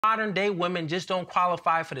Modern day women just don't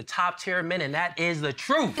qualify for the top tier men, and that is the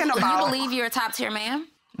truth. You believe you're a top tier man?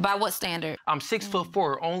 By what standard? I'm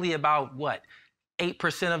 6'4", only about what?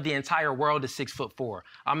 8% of the entire world is 6'4".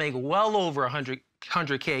 I make well over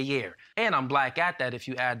 100K a year. And I'm black at that if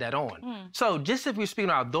you add that on. So just if we're speaking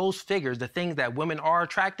about those figures, the things that women are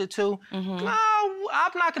attracted to, no,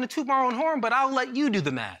 I'm not gonna toot my own horn, but I'll let you do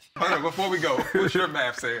the math. Hold on, before we go, what's your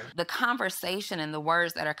math saying? The conversation and the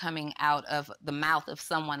words that are coming out of the mouth of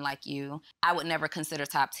someone like you, I would never consider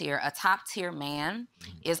top tier. A top tier man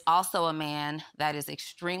is also a man that is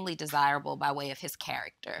extremely desirable by way of his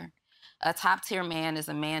character. A top tier man is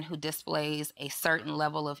a man who displays a certain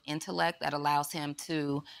level of intellect that allows him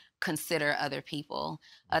to consider other people.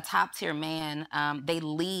 A top tier man, they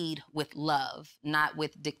lead with love, not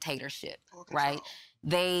with dictatorship, right?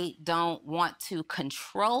 They don't want to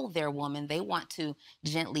control their woman. They want to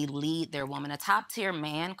gently lead their woman. A top tier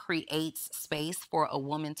man creates space for a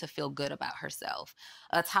woman to feel good about herself.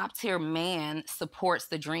 A top tier man supports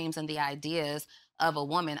the dreams and the ideas of a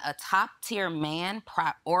woman. A top-tier man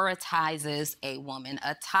prioritizes a woman.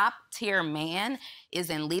 A top-tier man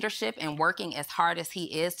is in leadership and working as hard as he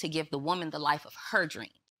is to give the woman the life of her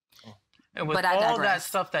dreams. And with all that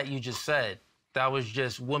stuff that you just said, that was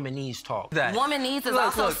just womanese talk. Womanese is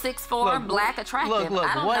also 6'4", black, attractive.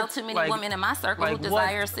 I don't know too many women in my circle who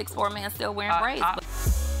desire a 6'4" man still wearing braids.